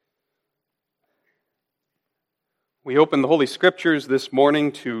We open the Holy Scriptures this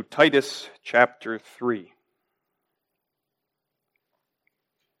morning to Titus chapter 3.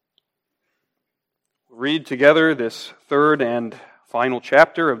 We'll read together this third and final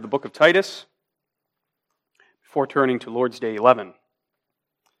chapter of the book of Titus before turning to Lord's Day 11.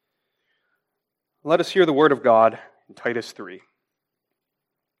 Let us hear the word of God in Titus 3.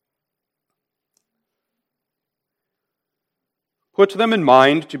 Put them in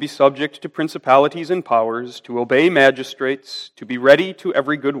mind to be subject to principalities and powers, to obey magistrates, to be ready to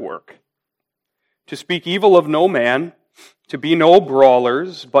every good work, to speak evil of no man, to be no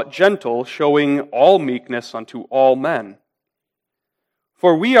brawlers, but gentle, showing all meekness unto all men.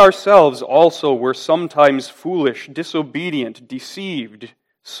 For we ourselves also were sometimes foolish, disobedient, deceived,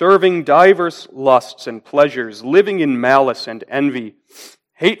 serving divers lusts and pleasures, living in malice and envy,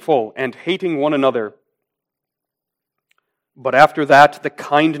 hateful and hating one another. But after that, the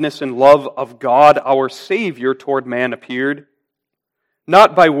kindness and love of God our Savior toward man appeared,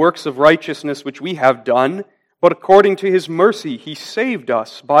 not by works of righteousness which we have done, but according to His mercy He saved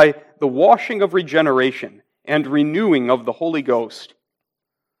us by the washing of regeneration and renewing of the Holy Ghost,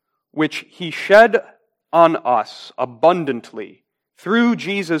 which He shed on us abundantly through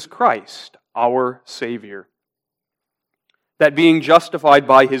Jesus Christ our Savior, that being justified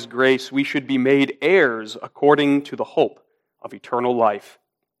by His grace we should be made heirs according to the hope of eternal life.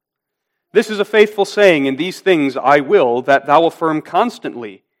 This is a faithful saying, and these things I will that thou affirm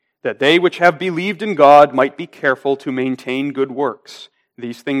constantly, that they which have believed in God might be careful to maintain good works.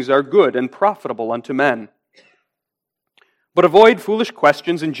 These things are good and profitable unto men. But avoid foolish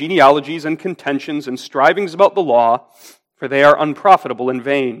questions and genealogies and contentions and strivings about the law, for they are unprofitable and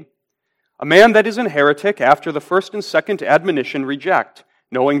vain. A man that is an heretic after the first and second admonition reject,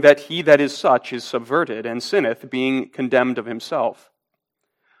 knowing that he that is such is subverted and sinneth, being condemned of himself.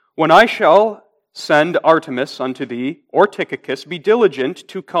 When I shall send Artemis unto thee, or Tychicus, be diligent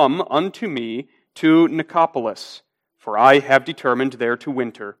to come unto me to Nicopolis, for I have determined there to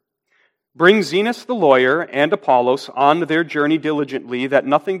winter. Bring Zenas the lawyer and Apollos on their journey diligently, that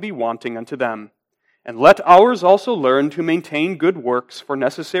nothing be wanting unto them. And let ours also learn to maintain good works for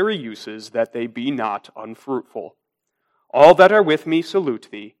necessary uses, that they be not unfruitful. All that are with me salute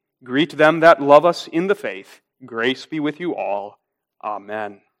thee. Greet them that love us in the faith. Grace be with you all.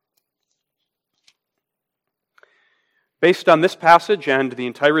 Amen. Based on this passage and the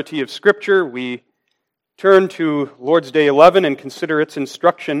entirety of Scripture, we turn to Lord's Day 11 and consider its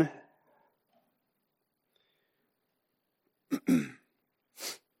instruction.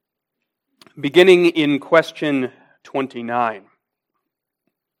 Beginning in question 29.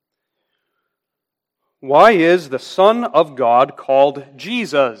 Why is the Son of God called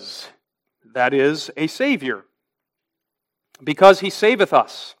Jesus? That is, a Savior. Because He saveth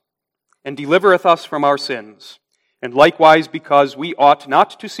us, and delivereth us from our sins, and likewise because we ought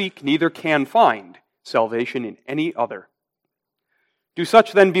not to seek, neither can find, salvation in any other. Do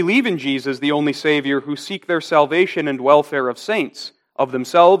such then believe in Jesus, the only Savior, who seek their salvation and welfare of saints, of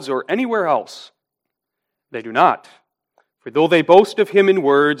themselves or anywhere else? They do not. For though they boast of Him in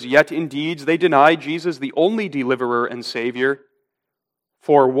words, yet in deeds they deny Jesus the only deliverer and Savior.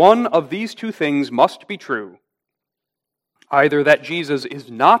 For one of these two things must be true, either that Jesus is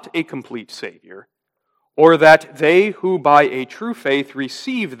not a complete Savior, or that they who by a true faith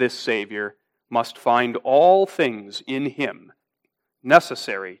receive this Savior must find all things in Him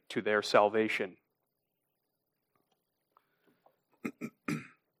necessary to their salvation.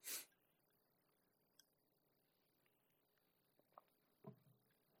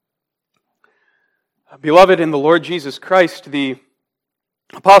 Beloved in the Lord Jesus Christ, the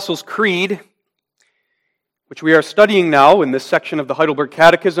Apostles' Creed, which we are studying now in this section of the Heidelberg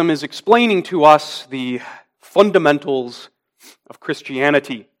Catechism, is explaining to us the fundamentals of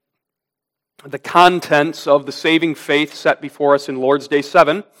Christianity, the contents of the saving faith set before us in Lord's Day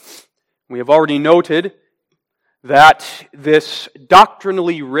 7. We have already noted that this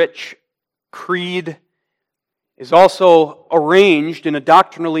doctrinally rich creed is also arranged in a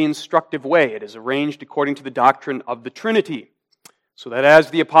doctrinally instructive way. It is arranged according to the doctrine of the Trinity, so that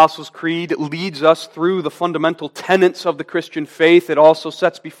as the Apostles' Creed leads us through the fundamental tenets of the Christian faith, it also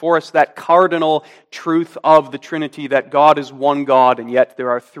sets before us that cardinal truth of the Trinity, that God is one God, and yet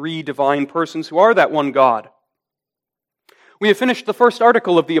there are three divine persons who are that one God. We have finished the first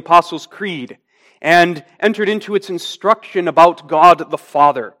article of the Apostles' Creed and entered into its instruction about God the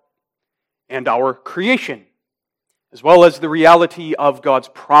Father and our creation, as well as the reality of God's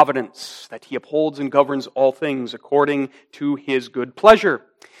providence, that He upholds and governs all things according to His good pleasure.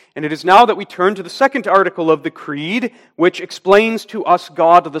 And it is now that we turn to the second article of the Creed, which explains to us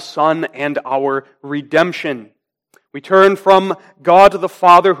God the Son and our redemption. We turn from God the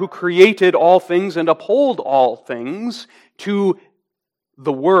Father who created all things and uphold all things to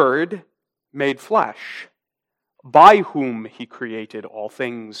the Word made flesh, by whom He created all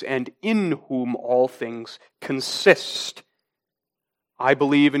things and in whom all things consist. I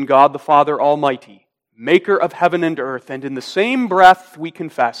believe in God the Father Almighty, maker of heaven and earth, and in the same breath we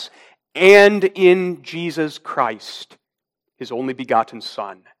confess, and in Jesus Christ, His only begotten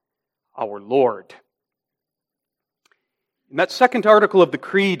Son, our Lord. In that second article of the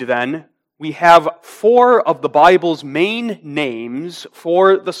Creed, then, we have 4 of the Bible's main names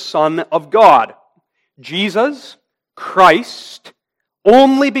for the Son of God: Jesus, Christ,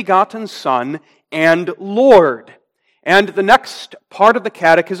 only begotten Son, and Lord. And the next part of the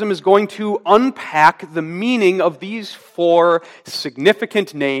Catechism is going to unpack the meaning of these 4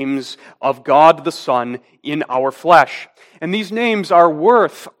 significant names of God the Son in our flesh. And these names are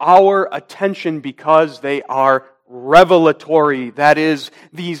worth our attention because they are revelatory. That is,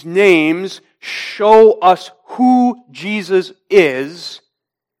 these names show us who Jesus is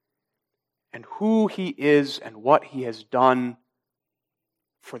and who He is and what He has done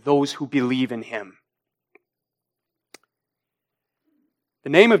for those who believe in Him. The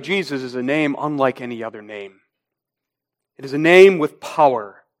name of Jesus is a name unlike any other name. It is a name with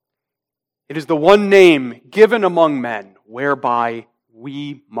power. It is the one name given among men whereby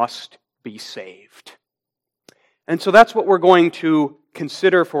we must be saved. And so that's what we're going to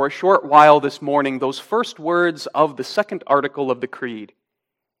consider for a short while this morning, those first words of the second article of the Creed.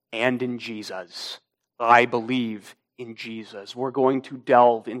 And in Jesus. I believe in Jesus. We're going to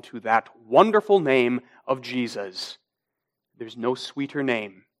delve into that wonderful name of Jesus. There's no sweeter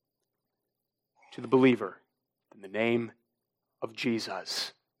name to the believer than the name of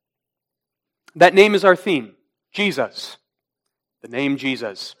Jesus. That name is our theme, Jesus. The name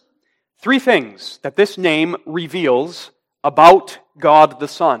Jesus. 3 things that this name reveals about God the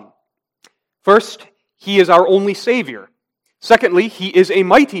Son. First, He is our only Savior. Secondly, He is a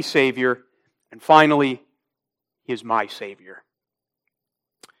mighty Savior. And finally, He is my Savior.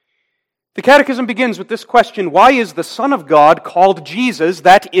 The Catechism begins with this question: why is the Son of God called Jesus,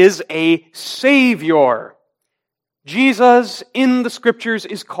 that is a Savior? Jesus in the Scriptures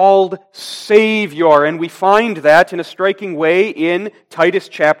is called Savior, and we find that in a striking way in Titus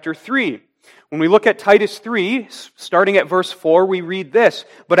chapter 3. When we look at Titus 3, starting at verse 4, we read this: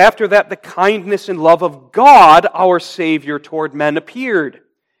 "But after that the kindness and love of God, our Savior, toward men appeared."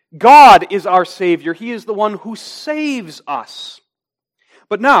 God is our Savior. He is the one who saves us.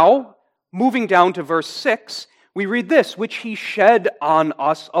 But now, moving down to verse 6, we read this: "Which He shed on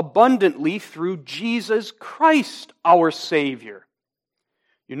us abundantly through Jesus Christ our Savior."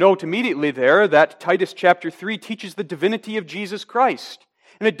 You note immediately there that Titus chapter 3 teaches the divinity of Jesus Christ.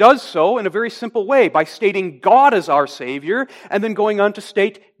 And it does so in a very simple way, by stating God is our Savior, and then going on to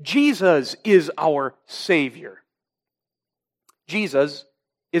state Jesus is our Savior. Jesus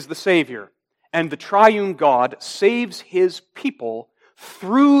is the Savior, and the triune God saves His people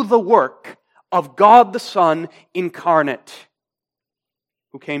through the work of God the Son incarnate,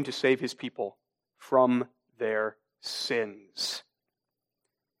 who came to save His people from their sins.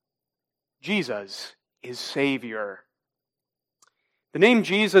 Jesus is Savior. The name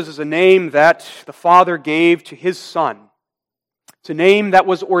Jesus is a name that the Father gave to His Son. It's a name that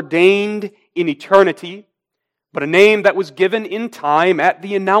was ordained in eternity, but a name that was given in time at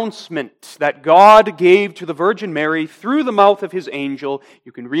the announcement that God gave to the Virgin Mary through the mouth of His angel.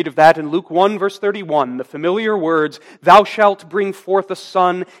 You can read of that in Luke 1, verse 31, the familiar words, "Thou shalt bring forth a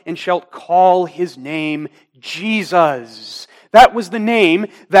son, and shalt call His name Jesus." That was the name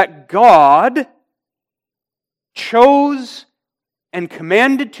that God chose and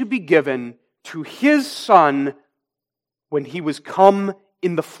commanded to be given to His Son when He was come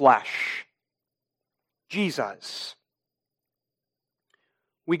in the flesh. Jesus.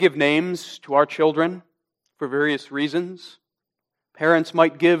 We give names to our children for various reasons. Parents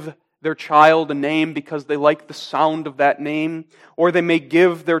might give their child a name because they like the sound of that name, or they may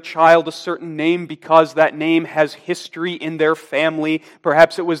give their child a certain name because that name has history in their family.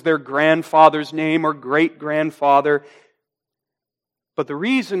 Perhaps it was their grandfather's name or great-grandfather. But the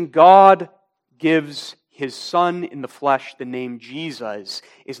reason God gives His Son in the flesh the name Jesus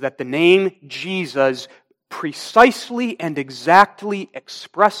is that the name Jesus precisely and exactly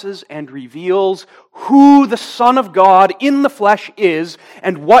expresses and reveals who the Son of God in the flesh is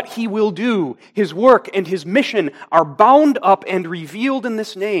and what He will do. His work and His mission are bound up and revealed in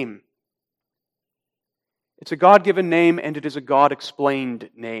this name. It's a God-given name, and it is a God-explained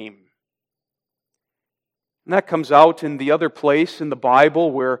name. And that comes out in the other place in the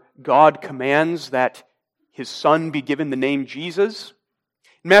Bible where God commands that his son be given the name Jesus.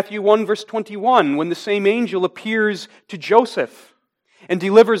 In Matthew 1 verse 21, when the same angel appears to Joseph and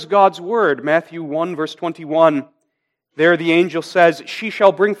delivers God's word, Matthew 1 verse 21, there the angel says, "She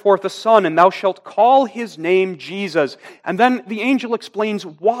shall bring forth a son, and thou shalt call his name Jesus." And then the angel explains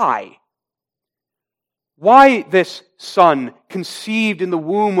why. Why this son, conceived in the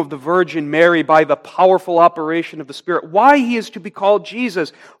womb of the Virgin Mary by the powerful operation of the Spirit, why he is to be called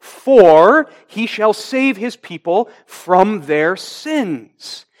Jesus. For he shall save his people from their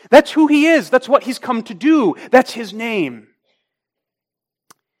sins. That's who he is. That's what he's come to do. That's his name.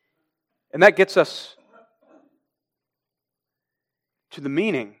 And that gets us to the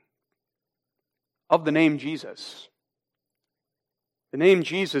meaning of the name Jesus. The name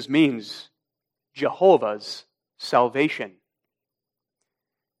Jesus means Jehovah's salvation.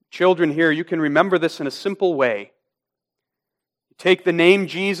 Children here, you can remember this in a simple way. You take the name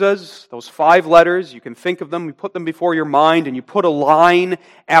Jesus, those 5 letters, you can think of them, you put them before your mind, and you put a line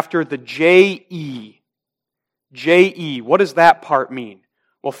after the J-E. J-E, what does that part mean?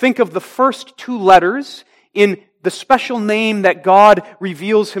 Well, think of the first 2 letters in the special name that God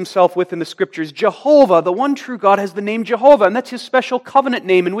reveals himself with in the Scriptures. Jehovah, the one true God, has the name Jehovah, and that's his special covenant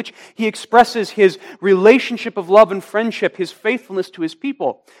name in which he expresses his relationship of love and friendship, his faithfulness to his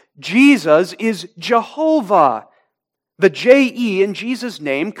people. Jesus is Jehovah. The J-E in Jesus'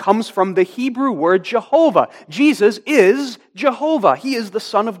 name comes from the Hebrew word Jehovah. Jesus is Jehovah. He is the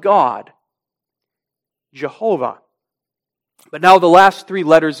Son of God. Jehovah. But now the last 3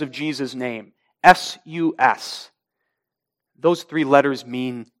 letters of Jesus' name, S-U-S. Those 3 letters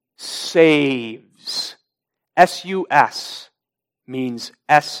mean saves. S-U-S means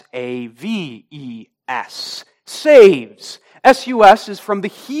S-A-V-E-S. Saves. S-U-S is from the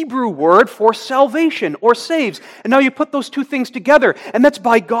Hebrew word for salvation or saves. And now you put those 2 things together, and that's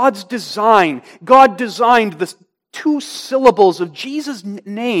by God's design. God designed the 2 syllables of Jesus'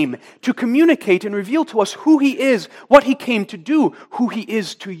 name to communicate and reveal to us who he is, what he came to do, who he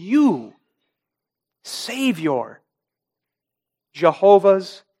is to you. Savior.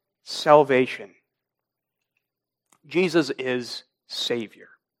 Jehovah's salvation. Jesus is Savior.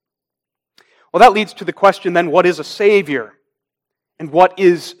 Well, that leads to the question then, what is a Savior? And what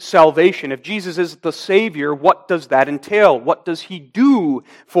is salvation? If Jesus is the Savior, what does that entail? What does he do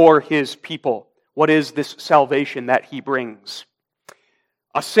for his people? What is this salvation that he brings?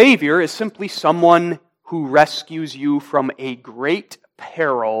 A Savior is simply someone who rescues you from a great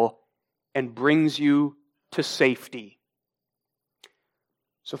peril and brings you to safety.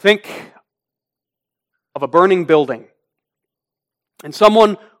 So think of a burning building and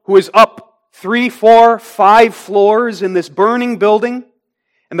someone who is up 3, 4, 5 floors in this burning building,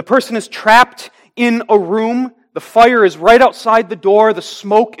 and the person is trapped in a room. The fire is right outside the door. The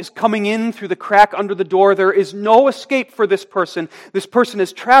smoke is coming in through the crack under the door. There is no escape for this person. This person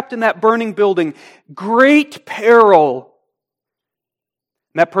is trapped in that burning building. Great peril.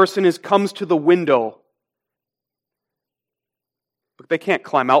 And that person comes to the window. But they can't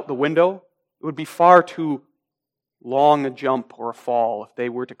climb out the window. It would be far too long a jump or a fall. If they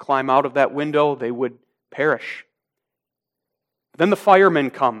were to climb out of that window, they would perish. Then the fireman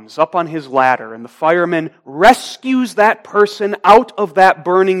comes up on his ladder, and the fireman rescues that person out of that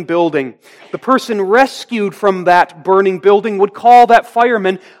burning building. The person rescued from that burning building would call that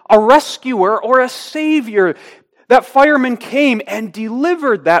fireman a rescuer or a savior. That fireman came and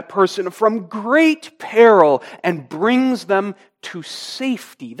delivered that person from great peril and brings them to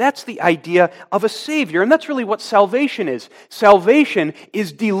safety. That's the idea of a Savior, and that's really what salvation is. Salvation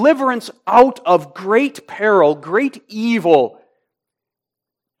is deliverance out of great peril, great evil.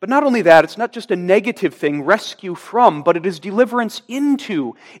 But not only that, it's not just a negative thing, rescue from, but it is deliverance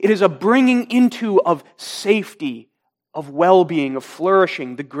into. It is a bringing into of safety, of well-being, of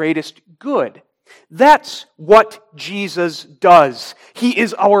flourishing, the greatest good. That's what Jesus does. He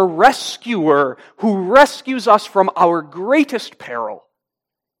is our rescuer who rescues us from our greatest peril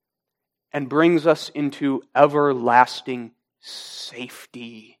and brings us into everlasting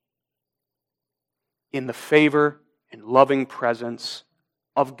safety in the favor and loving presence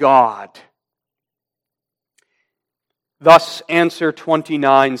of God. Thus, answer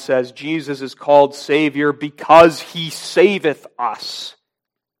 29 says, Jesus is called Savior because he saveth us.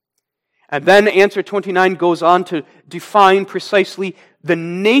 And then answer 29 goes on to define precisely the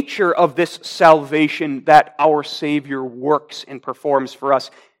nature of this salvation that our Savior works and performs for us,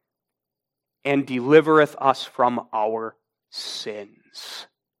 and delivereth us from our sins.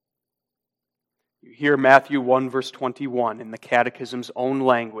 You hear Matthew 1 verse 21 in the Catechism's own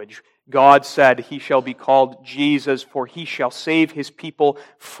language. God said, he shall be called Jesus, for he shall save his people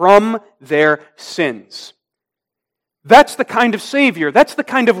from their sins. That's the kind of Savior, that's the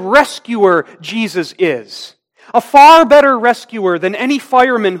kind of rescuer Jesus is. A far better rescuer than any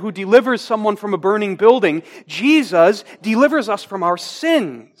fireman who delivers someone from a burning building. Jesus delivers us from our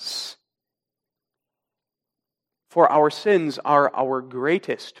sins. For our sins are our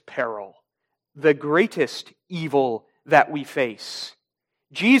greatest peril, the greatest evil that we face.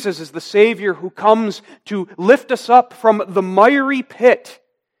 Jesus is the Savior who comes to lift us up from the miry pit,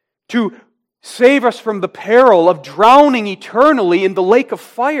 to save us from the peril of drowning eternally in the lake of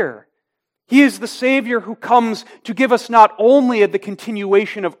fire. He is the Savior who comes to give us not only the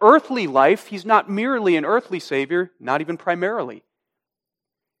continuation of earthly life, He's not merely an earthly Savior, not even primarily.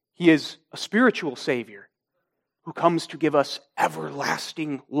 He is a spiritual Savior who comes to give us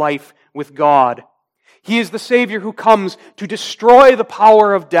everlasting life with God. He is the Savior who comes to destroy the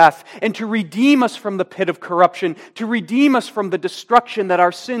power of death and to redeem us from the pit of corruption, to redeem us from the destruction that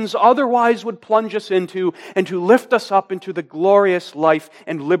our sins otherwise would plunge us into, and to lift us up into the glorious life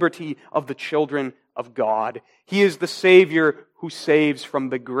and liberty of the children of God. He is the Savior who saves from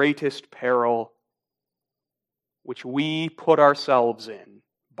the greatest peril which we put ourselves in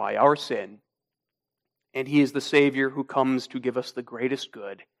by our sin. And He is the Savior who comes to give us the greatest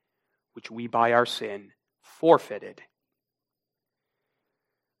good, which we by our sin forfeited.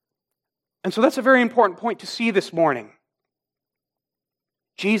 And so that's a very important point to see this morning.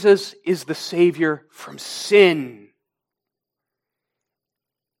 Jesus is the Savior from sin.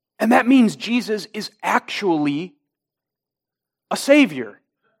 And that means Jesus is actually a Savior.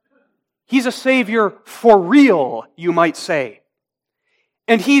 He's a Savior for real, you might say.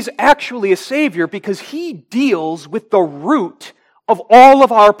 And He's actually a Savior because He deals with the root of all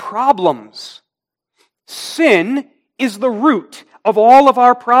of our problems. Sin is the root of all of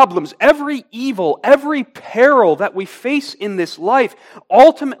our problems. Every evil, every peril that we face in this life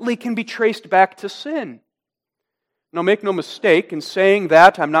ultimately can be traced back to sin. Now, make no mistake in saying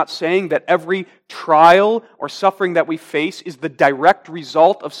that. I'm not saying that every trial or suffering that we face is the direct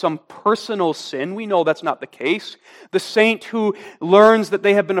result of some personal sin. We know that's not the case. The saint who learns that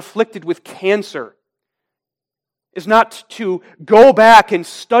they have been afflicted with cancer is not to go back and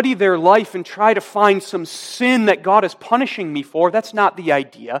study their life and try to find some sin that God is punishing me for. That's not the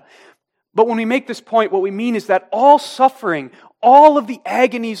idea. But when we make this point, what we mean is that all suffering, all of the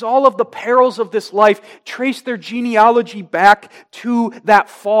agonies, all of the perils of this life trace their genealogy back to that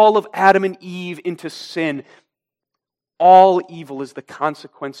fall of Adam and Eve into sin. All evil is the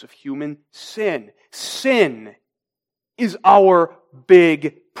consequence of human sin. Sin is our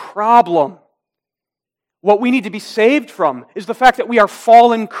big problem. What we need to be saved from is the fact that we are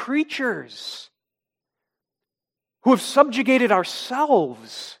fallen creatures who have subjugated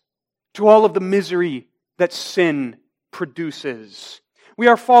ourselves to all of the misery that sin produces. We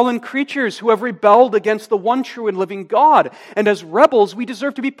are fallen creatures who have rebelled against the one true and living God, and as rebels, we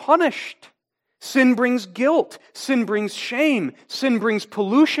deserve to be punished. Sin brings guilt. Sin brings shame. Sin brings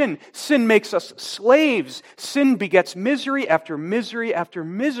pollution. Sin makes us slaves. Sin begets misery after misery after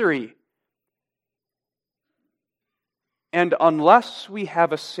misery. And unless we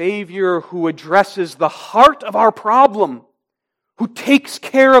have a Savior who addresses the heart of our problem, who takes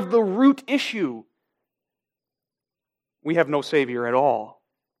care of the root issue, we have no Savior at all.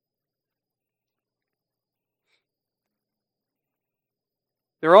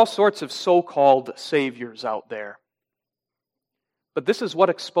 There are all sorts of so-called saviors out there. But this is what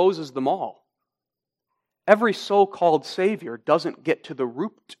exposes them all. Every so-called Savior doesn't get to the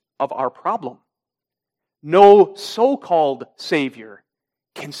root of our problem. No so-called Savior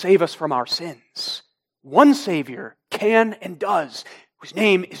can save us from our sins. One Savior can and does, whose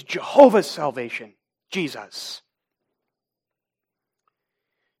name is Jehovah's salvation, Jesus.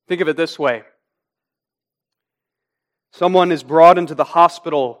 Think of it this way. Someone is brought into the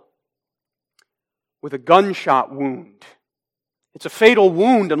hospital with a gunshot wound. It's a fatal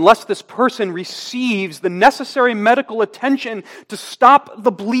wound unless this person receives the necessary medical attention to stop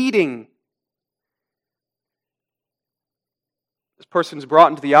the bleeding. This person is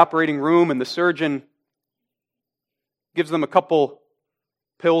brought into the operating room and the surgeon gives them a couple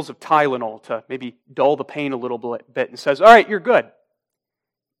pills of Tylenol to maybe dull the pain a little bit and says, "All right, you're good."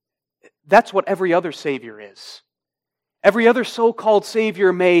 That's what every other Savior is. Every other so-called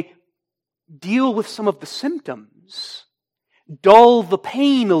Savior may deal with some of the symptoms, dull the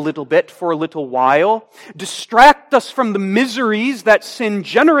pain a little bit for a little while, distract us from the miseries that sin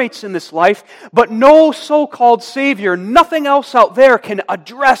generates in this life, but no so-called Savior, nothing else out there can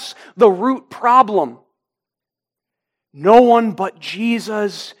address the root problem. No one but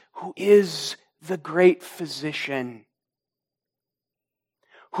Jesus, who is the great physician,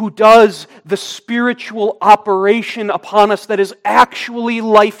 who does the spiritual operation upon us that is actually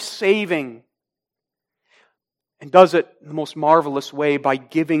life-saving, and does it in the most marvelous way by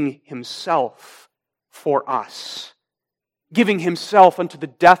giving Himself for us, giving Himself unto the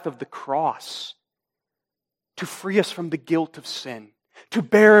death of the cross, to free us from the guilt of sin, to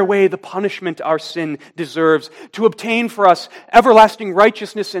bear away the punishment our sin deserves, to obtain for us everlasting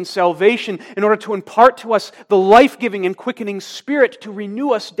righteousness and salvation in order to impart to us the life-giving and quickening Spirit to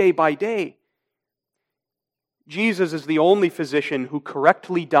renew us day by day. Jesus is the only physician who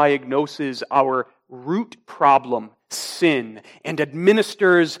correctly diagnoses our root problem, sin, and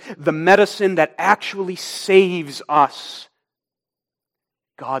administers the medicine that actually saves us.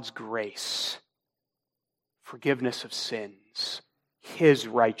 God's grace, forgiveness of sins, His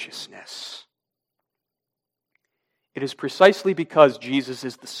righteousness. It is precisely because Jesus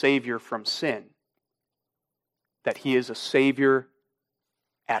is the Savior from sin that He is a Savior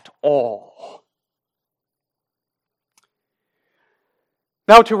at all.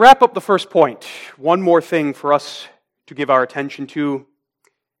 Now, to wrap up the first point, one more thing for us to give our attention to,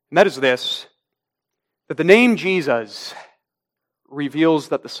 and that is this, that the name Jesus reveals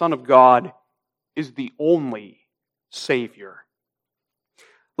that the Son of God is the only Savior.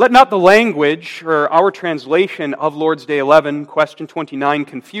 Let not the language or our translation of Lord's Day 11, question 29,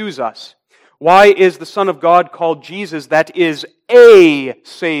 confuse us. Why is the Son of God called Jesus? That is a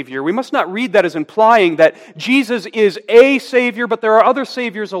Savior. We must not read that as implying that Jesus is a Savior, but there are other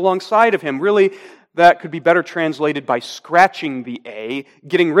Saviors alongside of Him. Really, that could be better translated by scratching the A,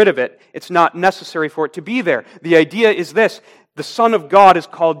 getting rid of it. It's not necessary for it to be there. The idea is this: the Son of God is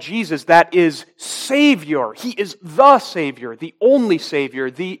called Jesus. That is Savior. He is the Savior, the only Savior,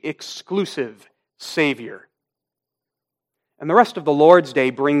 the exclusive Savior. And the rest of the Lord's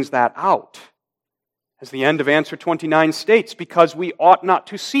Day brings that out. As the end of answer 29 states, because we ought not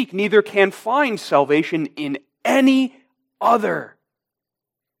to seek, neither can find salvation in any other.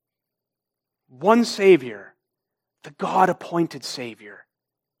 One Savior, the God-appointed Savior,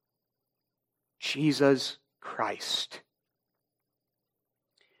 Jesus Christ.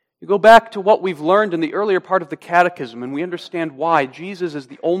 You go back to what we've learned in the earlier part of the Catechism, and we understand why. Jesus is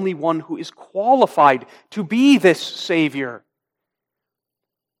the only one who is qualified to be this Savior.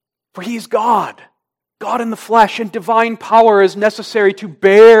 For He is God. God in the flesh, and divine power is necessary to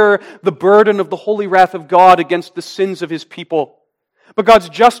bear the burden of the holy wrath of God against the sins of His people. But God's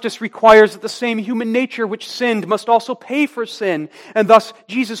justice requires that the same human nature which sinned must also pay for sin. And thus,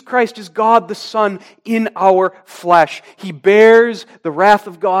 Jesus Christ is God the Son in our flesh. He bears the wrath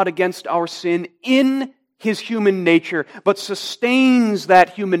of God against our sin in His human nature, but sustains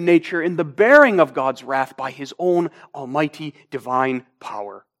that human nature in the bearing of God's wrath by His own almighty divine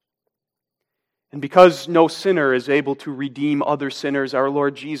power. And because no sinner is able to redeem other sinners, our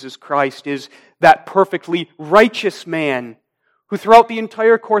Lord Jesus Christ is that perfectly righteous man who throughout the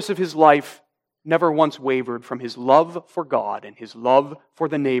entire course of His life never once wavered from His love for God and His love for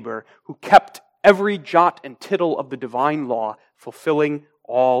the neighbor, who kept every jot and tittle of the divine law, fulfilling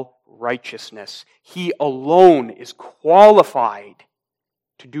all righteousness. He alone is qualified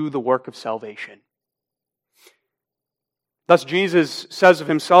to do the work of salvation. Thus Jesus says of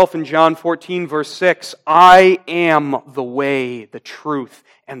Himself in John 14, verse 6, I am the way, the truth,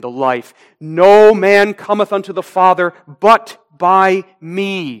 and the life. No man cometh unto the Father but by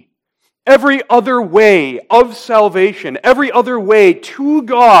me. Every other way of salvation, every other way to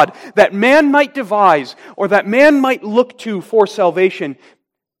God that man might devise or that man might look to for salvation,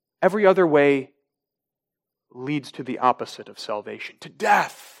 every other way leads to the opposite of salvation, to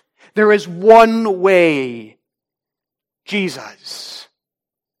death. There is one way. Jesus,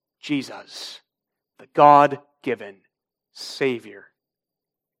 the God-given Savior.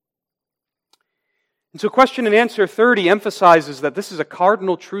 And so question and answer 30 emphasizes that this is a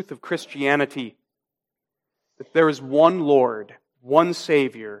cardinal truth of Christianity, that there is one Lord, one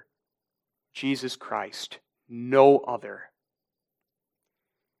Savior, Jesus Christ, no other.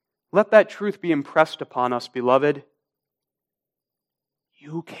 Let that truth be impressed upon us, beloved.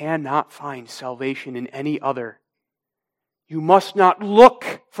 You cannot find salvation in any other. You must not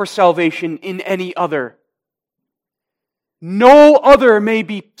look for salvation in any other. No other may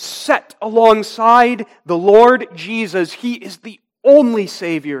be set alongside the Lord Jesus. He is the only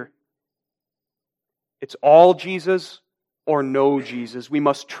Savior. It's all Jesus or no Jesus. We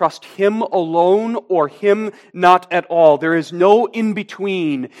must trust Him alone or Him not at all. There is no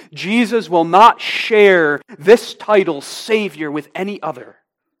in-between. Jesus will not share this title, Savior, with any other.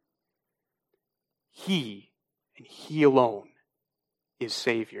 He and He alone is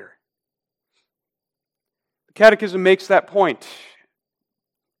Savior. The Catechism makes that point.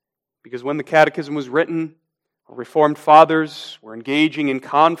 Because when the Catechism was written, our Reformed fathers were engaging in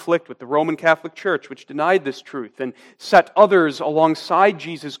conflict with the Roman Catholic Church, which denied this truth and set others alongside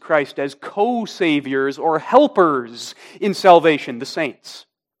Jesus Christ as co-saviors or helpers in salvation, the saints.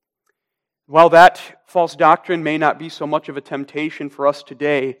 While that false doctrine may not be so much of a temptation for us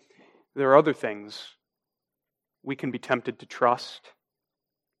today, there are other things we can be tempted to trust.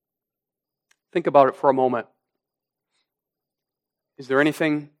 Think about it for a moment. Is there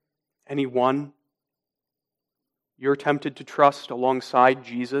anyone you're tempted to trust alongside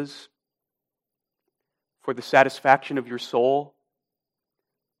Jesus for the satisfaction of your soul,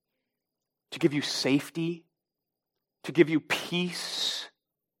 to give you safety, to give you peace?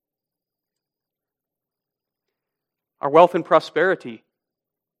 Our wealth and prosperity.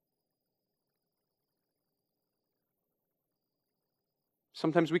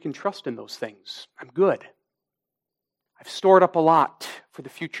 Sometimes we can trust in those things. I'm good. I've stored up a lot for the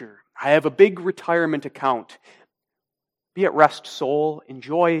future. I have a big retirement account. Be at rest, soul.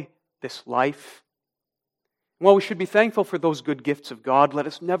 Enjoy this life. While we should be thankful for those good gifts of God, let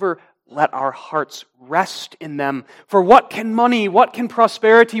us never let our hearts rest in them. For what can money, what can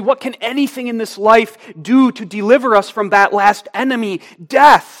prosperity, what can anything in this life do to deliver us from that last enemy,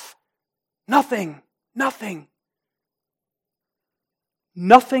 death? Nothing. Nothing.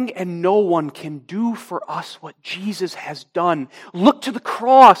 Nothing and no one can do for us what Jesus has done. Look to the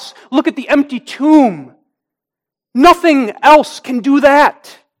cross. Look at the empty tomb. Nothing else can do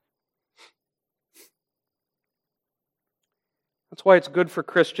that. That's why it's good for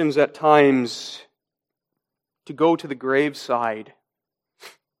Christians at times to go to the graveside.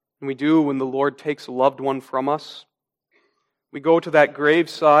 And we do when the Lord takes a loved one from us. We go to that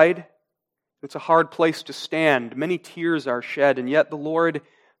graveside. It's a hard place to stand. Many tears are shed, and yet the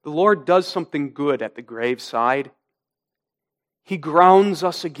Lord does something good at the graveside. He grounds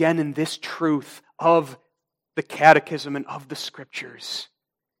us again in this truth of the Catechism and of the Scriptures.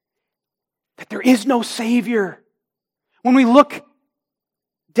 That there is no Savior. When we look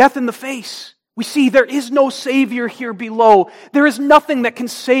death in the face, we see there is no Savior here below. There is nothing that can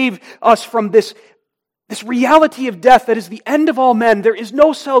save us from this reality of death that is the end of all men. There is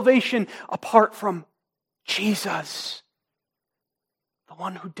no salvation apart from Jesus, the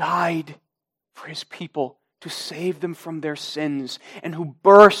one who died for His people to save them from their sins and who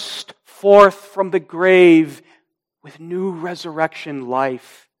burst forth from the grave with new resurrection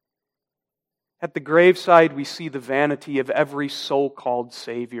life. At the graveside, we see the vanity of every so-called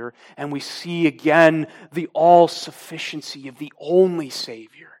Savior, and we see again the all-sufficiency of the only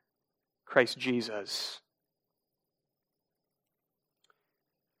Savior, Christ Jesus.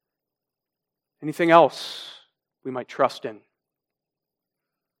 Anything else we might trust in?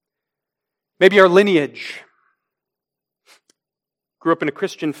 Maybe our lineage. Grew up in a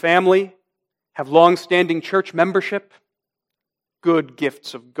Christian family, have long-standing church membership, good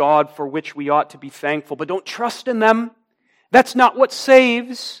gifts of God for which we ought to be thankful, but don't trust in them. That's not what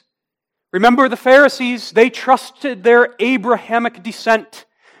saves. Remember the Pharisees, they trusted their Abrahamic descent.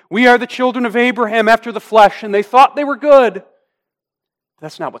 We are the children of Abraham after the flesh, and they thought they were good.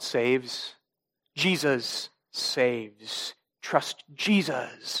 That's not what saves. Jesus saves. Trust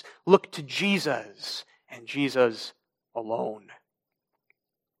Jesus. Look to Jesus and Jesus alone.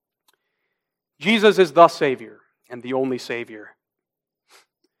 Jesus is the Savior and the only Savior.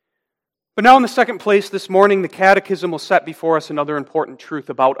 But now in the second place this morning, the Catechism will set before us another important truth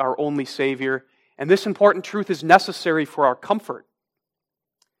about our only Savior, and this important truth is necessary for our comfort.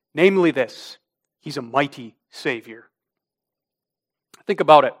 Namely this: He's a mighty Savior. Think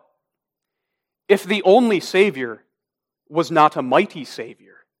about it. If the only Savior was not a mighty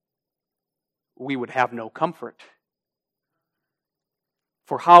Savior, we would have no comfort.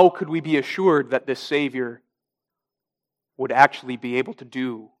 For how could we be assured that this Savior would actually be able to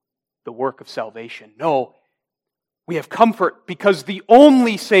do the work of salvation? No, we have comfort because the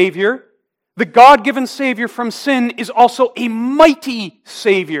only Savior, the God-given Savior from sin, is also a mighty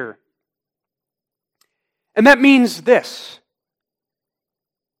Savior. And that means this: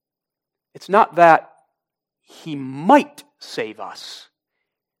 it's not that He might save us.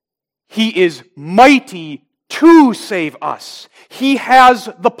 He is mighty to save us. He has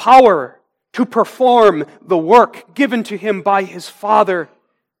the power to perform the work given to Him by His Father,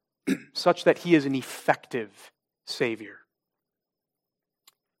 such that He is an effective Savior.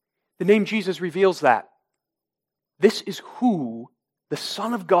 The name Jesus reveals that. This is who the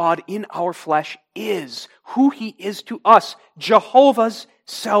Son of God in our flesh is, who He is to us, Jehovah's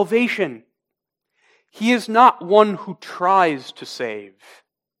salvation. He is not one who tries to save.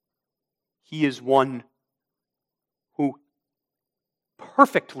 He is one who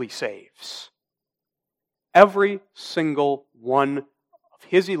perfectly saves every single one of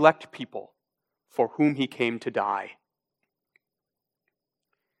His elect people for whom He came to die.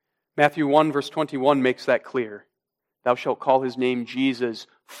 Matthew 1 verse 21 makes that clear. Thou shalt call His name Jesus,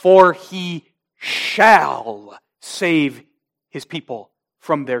 for He shall save His people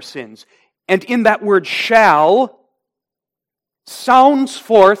from their sins. And in that word shall sounds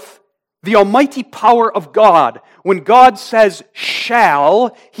forth the almighty power of God. When God says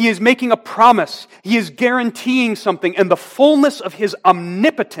shall, He is making a promise. He is guaranteeing something, and the fullness of His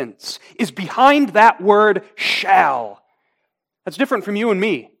omnipotence is behind that word shall. That's different from you and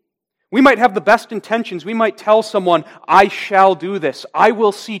me. We might have the best intentions. We might tell someone, I shall do this. I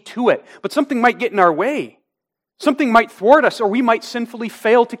will see to it. But something might get in our way. Something might thwart us, or we might sinfully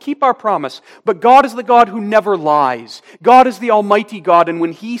fail to keep our promise. But God is the God who never lies. God is the Almighty God, and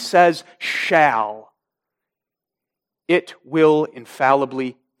when He says shall, it will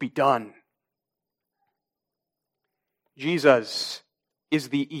infallibly be done. Jesus is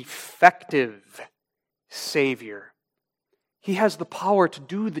the effective Savior. He has the power to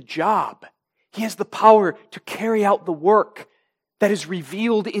do the job. He has the power to carry out the work that is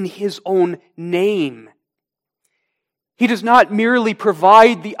revealed in His own name. He does not merely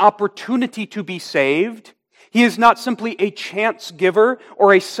provide the opportunity to be saved. He is not simply a chance giver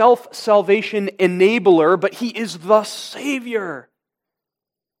or a self-salvation enabler, but He is the Savior.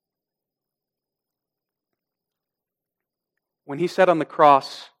 When He said on the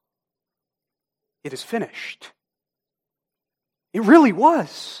cross, it is finished, it really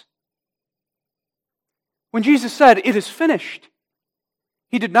was. When Jesus said, it is finished,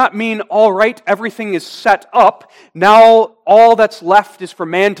 He did not mean, all right, everything is set up. Now all that's left is for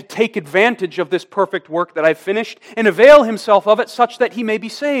man to take advantage of this perfect work that I've finished and avail himself of it such that he may be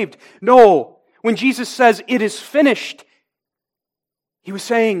saved. No. When Jesus says, it is finished, He was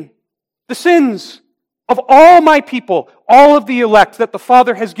saying, the sins of all my people, all of the elect that the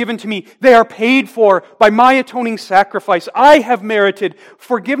Father has given to me, they are paid for by my atoning sacrifice. I have merited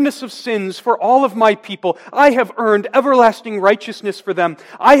forgiveness of sins for all of my people. I have earned everlasting righteousness for them.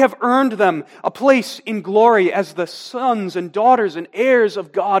 I have earned them a place in glory as the sons and daughters and heirs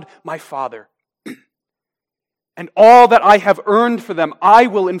of God, my Father. And all that I have earned for them, I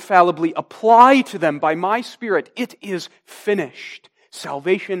will infallibly apply to them by my Spirit. It is finished.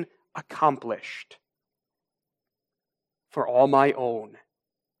 Salvation accomplished. For all my own.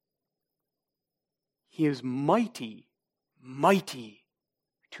 He is mighty, mighty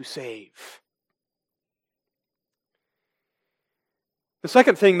to save. The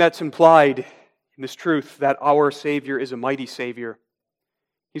second thing that's implied in this truth, that our Savior is a mighty Savior.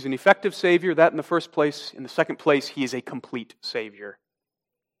 He's an effective Savior, that in the first place. In the second place, He is a complete Savior.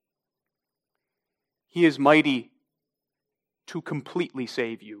 He is mighty to completely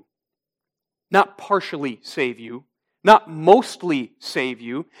save you. Not partially save you. Not mostly save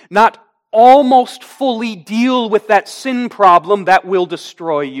you, not almost fully deal with that sin problem that will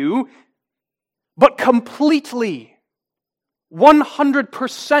destroy you, but completely,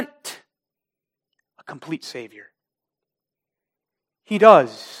 100% a complete Savior. He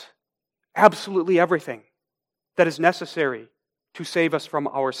does absolutely everything that is necessary to save us from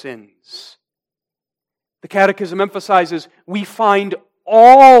our sins. The Catechism emphasizes we find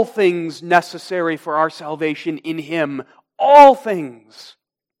all things necessary for our salvation in Him. All things.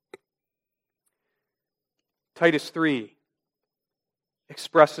 Titus 3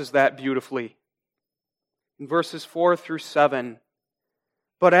 expresses that beautifully. In verses 4 through 7,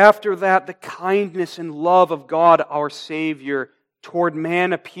 but after that the kindness and love of God our Savior toward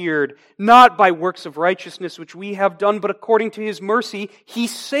man appeared, not by works of righteousness which we have done, but according to His mercy He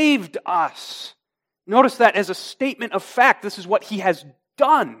saved us. Notice that as a statement of fact. This is what He has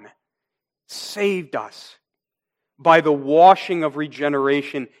done. Saved us by the washing of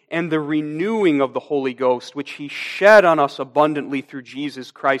regeneration and the renewing of the Holy Ghost, which He shed on us abundantly through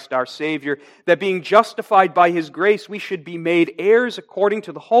Jesus Christ our Savior, that being justified by His grace, we should be made heirs according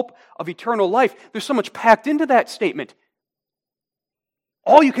to the hope of eternal life. There's so much packed into that statement.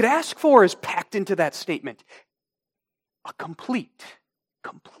 All you could ask for is packed into that statement. A complete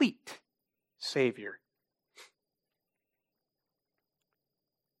Savior.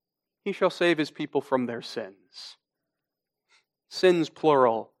 He shall save His people from their sins. Sins,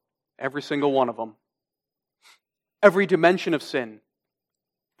 plural, every single one of them. Every dimension of sin.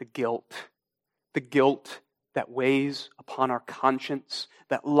 The guilt that weighs upon our conscience,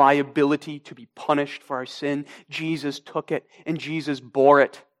 that liability to be punished for our sin. Jesus took it and Jesus bore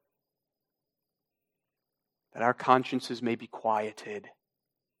it, that our consciences may be quieted.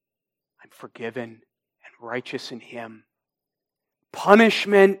 I'm forgiven and righteous in Him.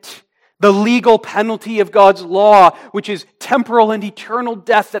 punishment, the legal penalty of God's law, which is temporal and eternal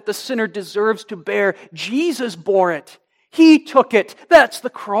death that the sinner deserves to bear. Jesus bore it. He took it. That's the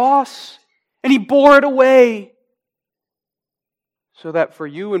cross. And He bore it away. So that for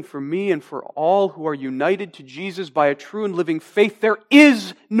you and for me and for all who are united to Jesus by a true and living faith, there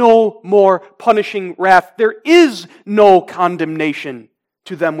is no more punishing wrath. There is no condemnation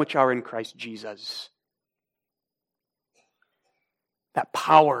to them which are in Christ Jesus. That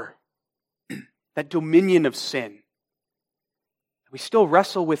power, that dominion of sin, we still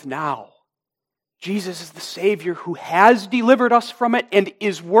wrestle with now. Jesus is the Savior who has delivered us from it and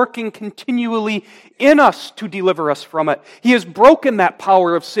is working continually in us to deliver us from it. He has broken that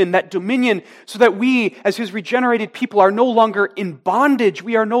power of sin, that dominion, so that we, as His regenerated people, are no longer in bondage.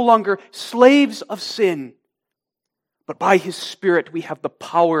 We are no longer slaves of sin. But by His Spirit, we have the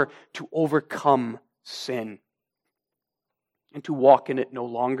power to overcome sin and to walk in it no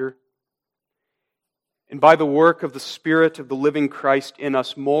longer. And by the work of the Spirit of the living Christ in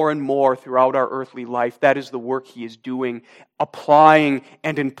us more and more throughout our earthly life, that is the work He is doing, applying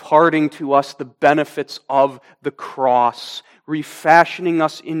and imparting to us the benefits of the cross, refashioning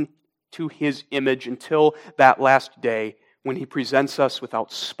us into His image until that last day when He presents us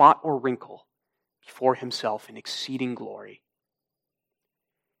without spot or wrinkle before Himself in exceeding glory.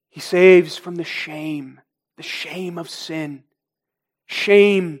 He saves from the shame of sin,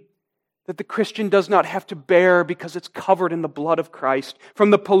 shame that the Christian does not have to bear because it's covered in the blood of Christ, from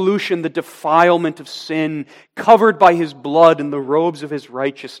the pollution, the defilement of sin, covered by His blood and the robes of His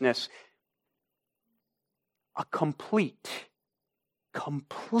righteousness. A complete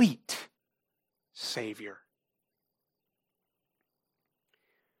Savior.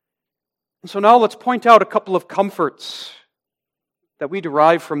 And so now let's point out a couple of comforts that we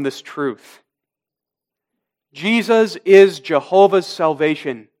derive from this truth. Jesus is Jehovah's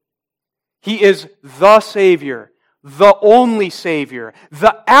salvation. He is the Savior, the only Savior,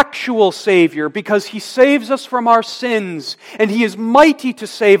 the actual Savior, because He saves us from our sins, and He is mighty to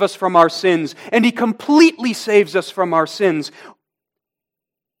save us from our sins, and He completely saves us from our sins.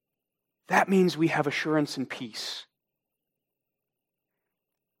 That means we have assurance and peace.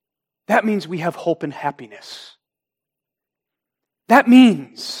 That means we have hope and happiness. That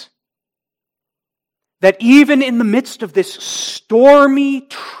means that even in the midst of this stormy,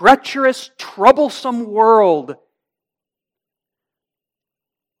 treacherous, troublesome world,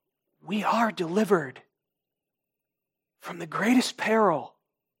 we are delivered from the greatest peril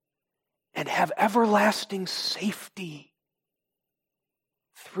and have everlasting safety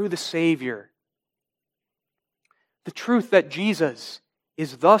through the Savior. The truth that Jesus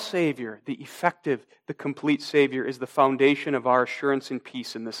is the Savior, the effective, the complete Savior, is the foundation of our assurance and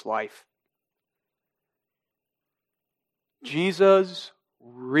peace in this life. Jesus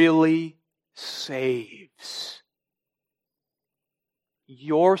really saves.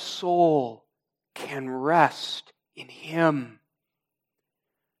 Your soul can rest in Him.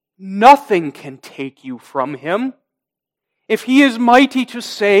 Nothing can take you from Him. If He is mighty to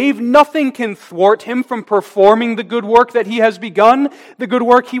save, nothing can thwart Him from performing the good work that He has begun. The good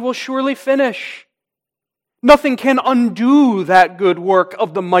work He will surely finish. Nothing can undo that good work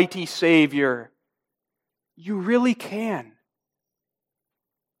of the mighty Savior. You really can.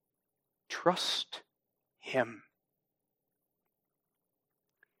 Trust Him.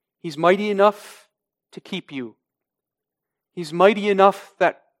 He's mighty enough to keep you. He's mighty enough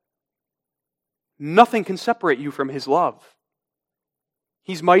that nothing can separate you from His love.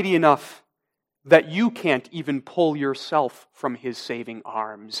 He's mighty enough that you can't even pull yourself from His saving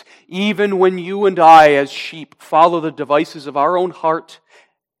arms. Even when you and I, as sheep, follow the devices of our own heart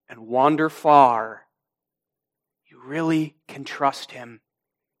and wander far, you really can trust Him.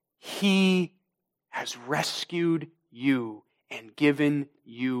 He has rescued you and given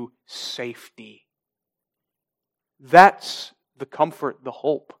you safety. That's the comfort, the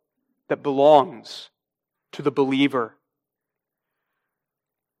hope that belongs to the believer.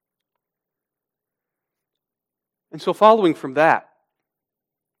 And so following from that,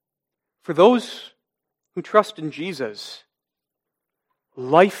 for those who trust in Jesus,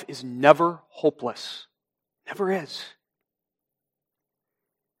 life is never hopeless. Never is.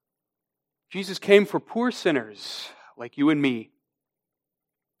 Jesus came for poor sinners like you and me.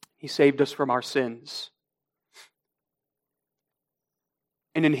 He saved us from our sins.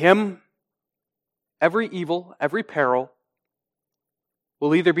 And in Him, every evil, every peril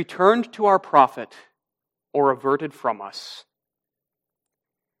will either be turned to our profit or averted from us.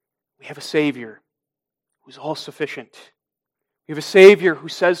 We have a Savior who's all sufficient. We We have a Savior who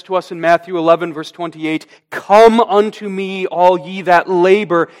says to us in Matthew 11, verse 28, "Come unto me, all ye that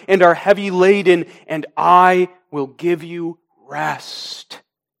labor and are heavy laden, and I will give you rest."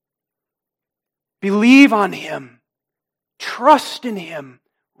 Believe on Him. Trust in Him.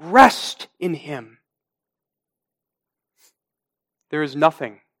 Rest in Him. There is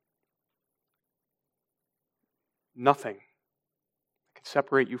nothing that can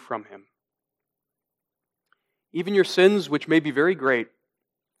separate you from Him. Even your sins, which may be very great,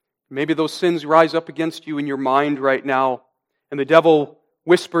 maybe those sins rise up against you in your mind right now, and the devil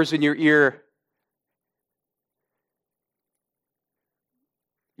whispers in your ear,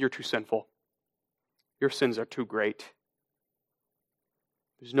 "You're too sinful. Your sins are too great."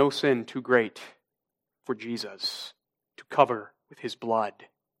 There's no sin too great for Jesus to cover with His blood.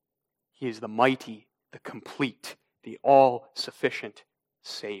 He is the mighty, the complete, the all-sufficient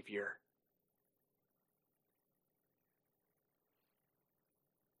Savior.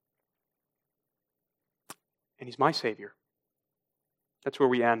 And He's my Savior. That's where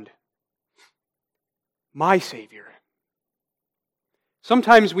we end. My Savior.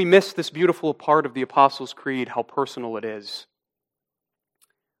 Sometimes we miss this beautiful part of the Apostles' Creed, how personal it is.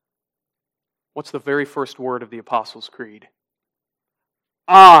 What's the very first word of the Apostles' Creed?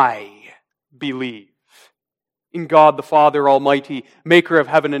 I believe in God the Father Almighty, maker of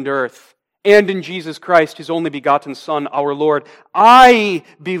heaven and earth, and in Jesus Christ, His only begotten Son, our Lord. I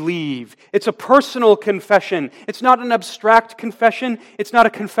believe. It's a personal confession. It's not an abstract confession. It's not a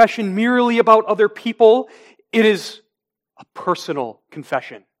confession merely about other people. It is a personal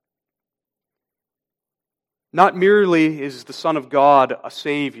confession. Not merely is the Son of God a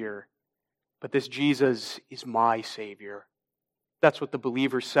Savior, but this Jesus is my Savior. That's what the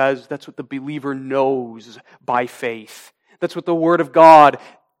believer says. That's what the believer knows by faith. That's what the Word of God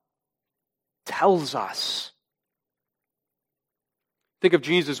tells us. Think of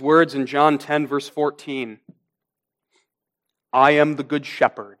Jesus' words in John 10, verse 14. "I am the good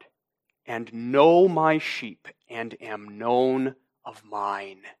shepherd, and know my sheep, and am known of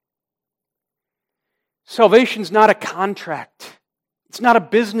mine." Salvation's not a contract. It's not a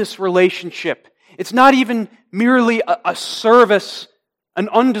business relationship. It's not even merely a service, an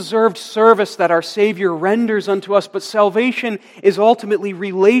undeserved service that our Savior renders unto us, but salvation is ultimately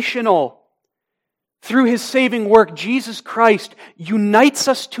relational. Through His saving work, Jesus Christ unites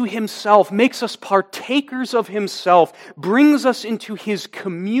us to Himself, makes us partakers of Himself, brings us into His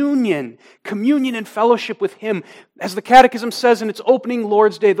communion and fellowship with Him. As the Catechism says in its opening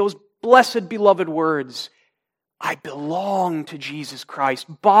Lord's Day, those blessed beloved words, I belong to Jesus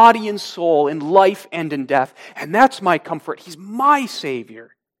Christ, body and soul, in life and in death. And that's my comfort. He's my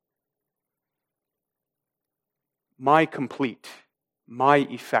Savior. My complete, my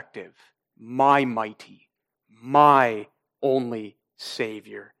effective, my mighty, my only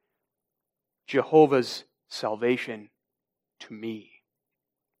Savior. Jehovah's salvation to me.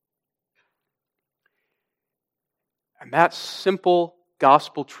 And that simple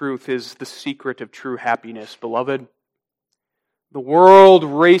gospel truth is the secret of true happiness, beloved. The world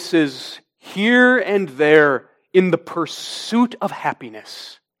races here and there in the pursuit of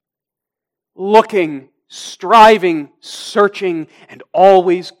happiness, looking, striving, searching, and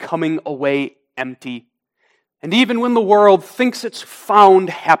always coming away empty. And even when the world thinks it's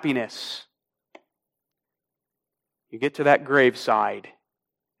found happiness, you get to that graveside,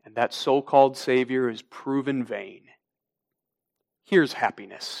 and that so-called Savior is proven vain. Here's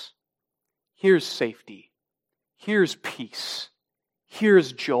happiness. Here's safety. Here's peace.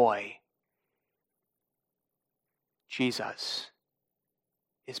 Here's joy. Jesus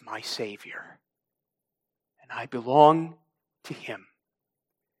is my Savior. And I belong to Him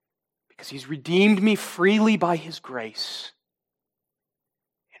because He's redeemed me freely by His grace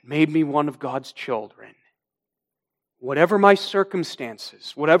and made me one of God's children. Whatever my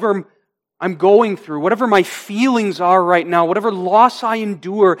circumstances, whatever I'm going through, whatever my feelings are right now, whatever loss I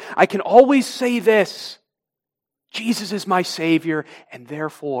endure, I can always say this: Jesus is my Savior, and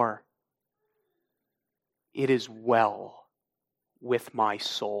therefore it is well with my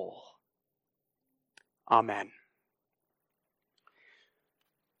soul. Amen.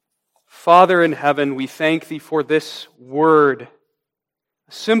 Father in heaven, we thank Thee for this word,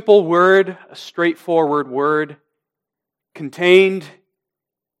 a simple word, a straightforward word, contained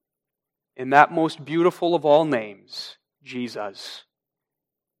in that most beautiful of all names, Jesus.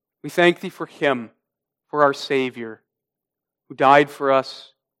 We thank Thee for Him, for our Savior, who died for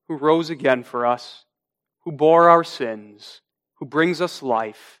us, who rose again for us, who bore our sins, who brings us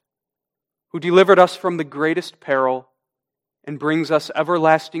life, who delivered us from the greatest peril, and brings us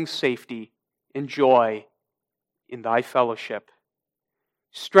everlasting safety and joy in Thy fellowship.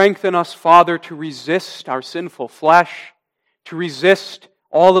 Strengthen us, Father, to resist our sinful flesh, to resist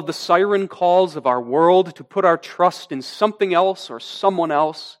all of the siren calls of our world, to put our trust in something else or someone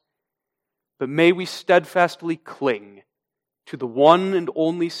else. But may we steadfastly cling to the one and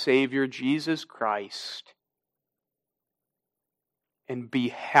only Savior, Jesus Christ, and be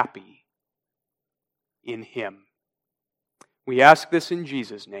happy in Him. We ask this in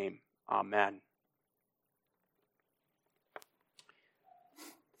Jesus' name. Amen.